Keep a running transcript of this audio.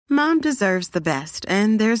Mom deserves the best,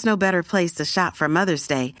 and there's no better place to shop for Mother's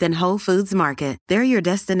Day than Whole Foods Market. They're your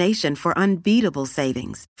destination for unbeatable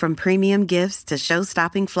savings, from premium gifts to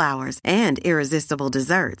show-stopping flowers and irresistible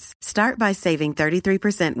desserts. Start by saving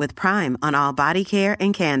 33% with Prime on all body care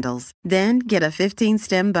and candles. Then get a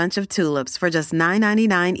 15-stem bunch of tulips for just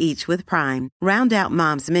 $9.99 each with Prime. Round out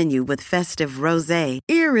Mom's menu with festive rosé,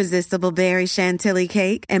 irresistible berry chantilly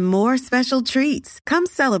cake, and more special treats. Come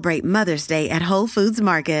celebrate Mother's Day at Whole Foods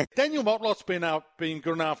Market. Daniel Motlop's been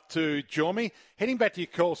good enough to join me. Heading back to your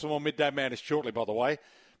call some more Midday Madness shortly, by the way.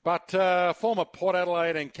 But former Port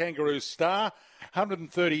Adelaide and Kangaroos star,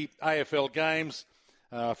 130 AFL games.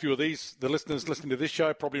 A few of these, the listeners listening to this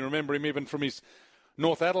show probably remember him even from his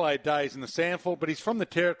North Adelaide days in the Sandford. But he's from the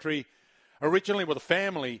Territory originally with a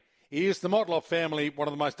family. He is the Motlop family, one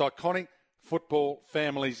of the most iconic football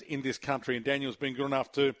families in this country. And Daniel's been good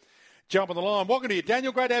enough to jump on the line. Welcome to you,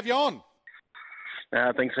 Daniel. Great to have you on.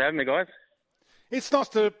 Thanks for having me, guys. It's nice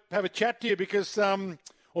to have a chat to you because, well,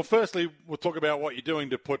 firstly, we'll talk about what you're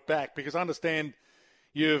doing to put back, because I understand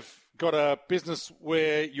you've got a business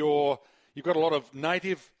where you've got a lot of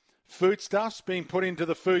native foodstuffs being put into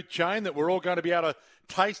the food chain that we're all going to be able to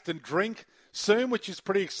taste and drink soon, which is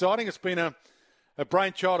pretty exciting. It's been a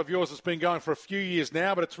brainchild of yours that's been going for a few years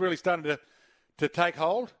now, but it's really starting to take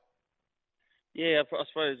hold. Yeah, I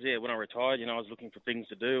suppose, when I retired, I was looking for things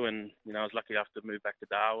to do, and, I was lucky enough to move back to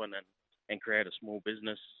Darwin and create a small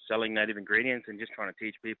business selling native ingredients and just trying to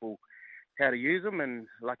teach people how to use them, and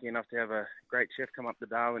lucky enough to have a great chef come up to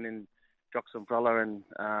Darwin in Jock Sombrella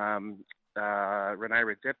and Renee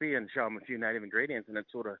Redzepi and show them a few native ingredients, and it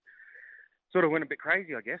sort of went a bit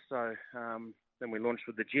crazy, I guess. So then we launched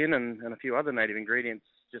with the gin and a few other native ingredients,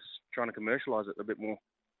 just trying to commercialise it a bit more.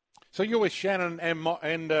 So you're with Shannon and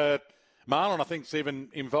Marlon, I think, is even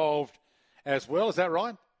involved as well. Is that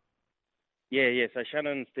right? Yeah. So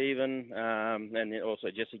Shannon, Stephen, and also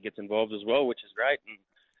Jesse gets involved as well, which is great.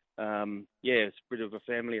 And it's a bit of a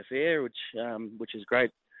family affair, which is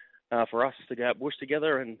great for us to go out bush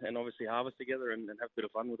together and obviously harvest together and have a bit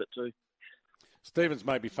of fun with it too. Stephen's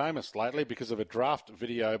may be famous lately because of a draft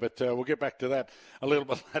video, but we'll get back to that a little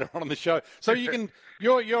bit later on in the show. So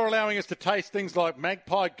you're allowing us to taste things like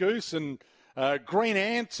magpie goose and green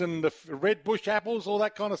ants and the red bush apples, all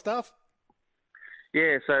that kind of stuff?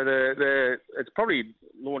 Yeah, so it's probably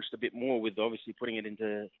launched a bit more with obviously putting it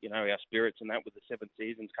into, our spirits and that with the Seven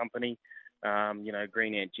Seasons company.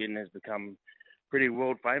 Green Ant Gin has become pretty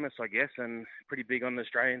world famous, I guess, and pretty big on the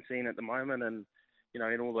Australian scene at the moment. And,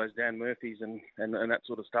 in all those Dan Murphys and that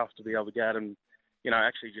sort of stuff, to be able to go out and,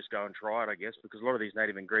 actually just go and try it, I guess, because a lot of these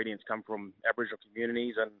native ingredients come from Aboriginal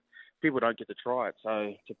communities and people don't get to try it.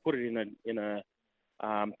 So to put it in a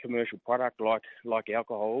commercial product like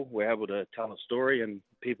alcohol, we're able to tell a story and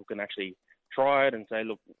people can actually try it and say,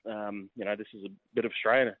 look, this is a bit of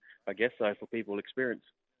Australia, I guess, so for people to experience.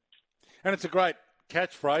 And it's a great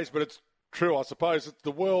catchphrase, but it's true, I suppose. It's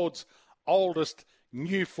the world's oldest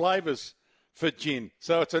new flavours for gin.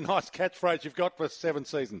 So it's a nice catchphrase you've got for Seven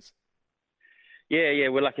Seasons. Yeah,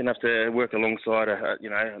 we're lucky enough to work alongside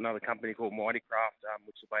another company called Mighty Craft,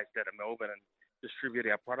 which is based out of Melbourne, and distribute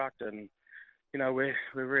our product. And we're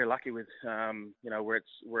very lucky with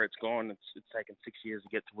where it's gone. It's taken 6 years to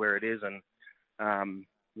get to where it is, and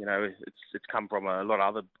it's come from a lot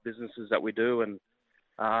of other businesses that we do, and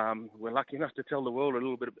we're lucky enough to tell the world a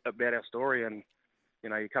little bit about our story. And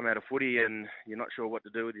you come out of footy and you're not sure what to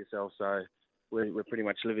do with yourself, so we're pretty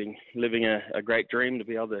much living a great dream to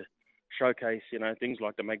be able to showcase, things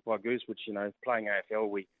like the Magpie Goose, which, playing AFL,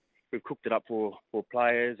 we've cooked it up for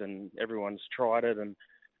players and everyone's tried it. And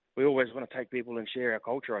we always want to take people and share our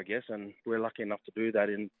culture, I guess. And we're lucky enough to do that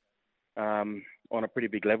on a pretty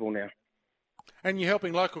big level now. And you're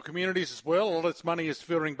helping local communities as well. All of this money is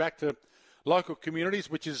filtering back to local communities,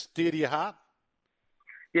 which is dear to your heart.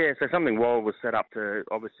 Yeah, so Something Wild was set up to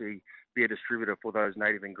obviously be a distributor for those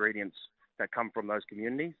native ingredients that come from those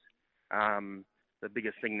communities. The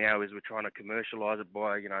biggest thing now is we're trying to commercialise it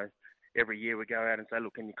by, every year we go out and say,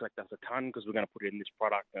 look, can you collect us a tonne because we're going to put it in this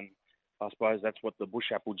product. And I suppose that's what the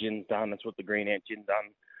Bush Apple Gin's done. That's what the Green Ant Gin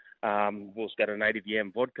done. We've also got a native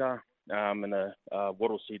yam vodka and a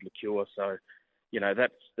wattle seed liqueur. So,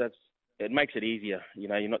 that's it makes it easier.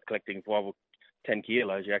 You're not collecting 5 or 10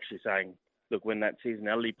 kilos. You're actually saying, look, when that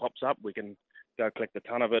seasonality pops up, we can go collect a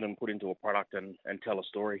tonne of it and put into a product and tell a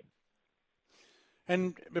story.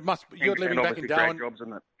 And you're living back in Darwin. Jobs,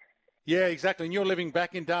 isn't it? Yeah, exactly. And you're living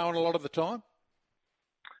back in Darwin a lot of the time?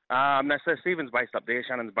 No, so Stephen's based up there.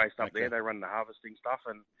 Shannon's based up there. They run the harvesting stuff.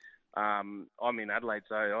 And I'm in Adelaide,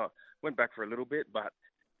 so I went back for a little bit. But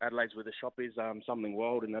Adelaide's where the shop is, Something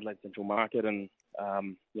Wild in Adelaide Central Market. And I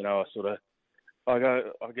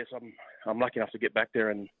guess I'm lucky enough to get back there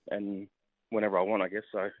and whenever I want, I guess.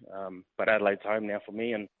 So, but Adelaide's home now for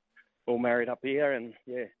me, and all married up here, and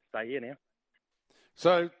stay here now.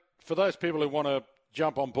 So, for those people who want to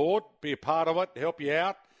jump on board, be a part of it, help you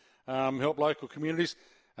out, help local communities,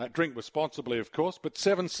 drink responsibly, of course. But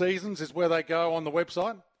 7 Seasons is where they go on the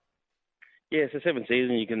website. Yeah, so 7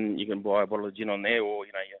 Seasons, you can buy a bottle of gin on there, or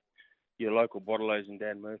your local bottle-os in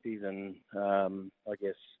Dan Murphy's, and I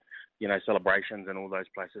guess celebrations and all those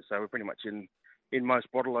places. So we're pretty much in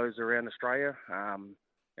most bottle-os around Australia.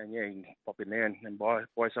 And you can pop in there and buy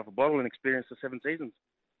yourself a bottle and experience the 7 Seasons.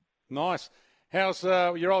 Nice. How's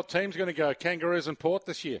your old team's going to go, Kangaroos and Port,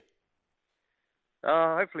 this year?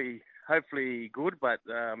 Hopefully good, but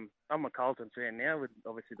I'm a Carlton fan now with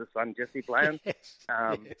obviously the son Jesse playing. Yes.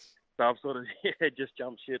 So I've sort of just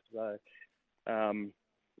jumped ship. So they're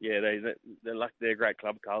a great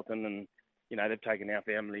club, Carlton, and they've taken our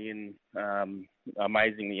family in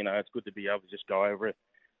amazingly. It's good to be able to just go over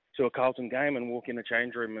to a Carlton game and walk in the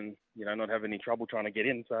change room and not have any trouble trying to get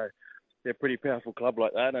in. So they're a pretty powerful club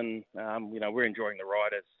like that, and we're enjoying the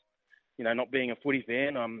ride as. Not being a footy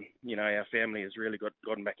fan, our family has really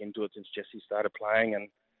gotten back into it since Jesse started playing, and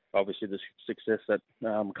obviously the success that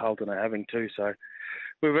Carlton are having too. So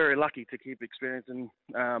we're very lucky to keep experiencing,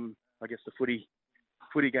 the footy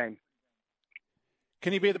game.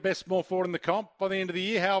 Can he be the best small forward in the comp by the end of the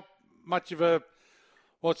year? How much of it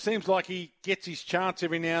seems like he gets his chance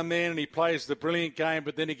every now and then and he plays the brilliant game,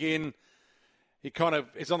 but then again, he kind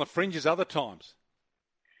of is on the fringes other times.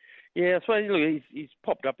 Yeah, I suppose he's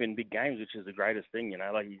popped up in big games, which is the greatest thing. He's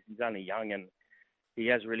only young, and he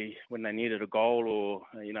has really, when they needed a goal or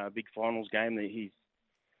a big finals game, that he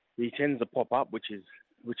tends to pop up, which is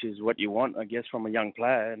what you want, I guess, from a young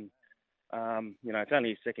player. And it's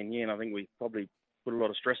only his second year, and I think we probably put a lot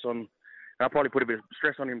of stress on. I probably put a bit of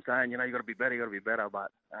stress on him, saying, you got to be better, you got to be better.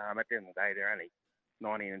 But at the end of the day, they're only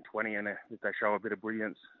 19 and 20, and if they show a bit of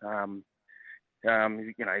brilliance. He's a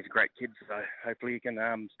great kid, so hopefully he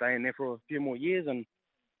can stay in there for a few more years and,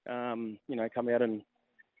 come out and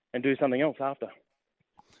do something else after.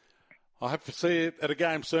 I hope to see you at a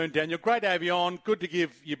game soon, Daniel. Great to have you on. Good to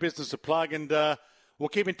give your business a plug, and we'll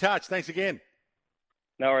keep in touch. Thanks again.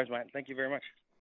 No worries, mate. Thank you very much.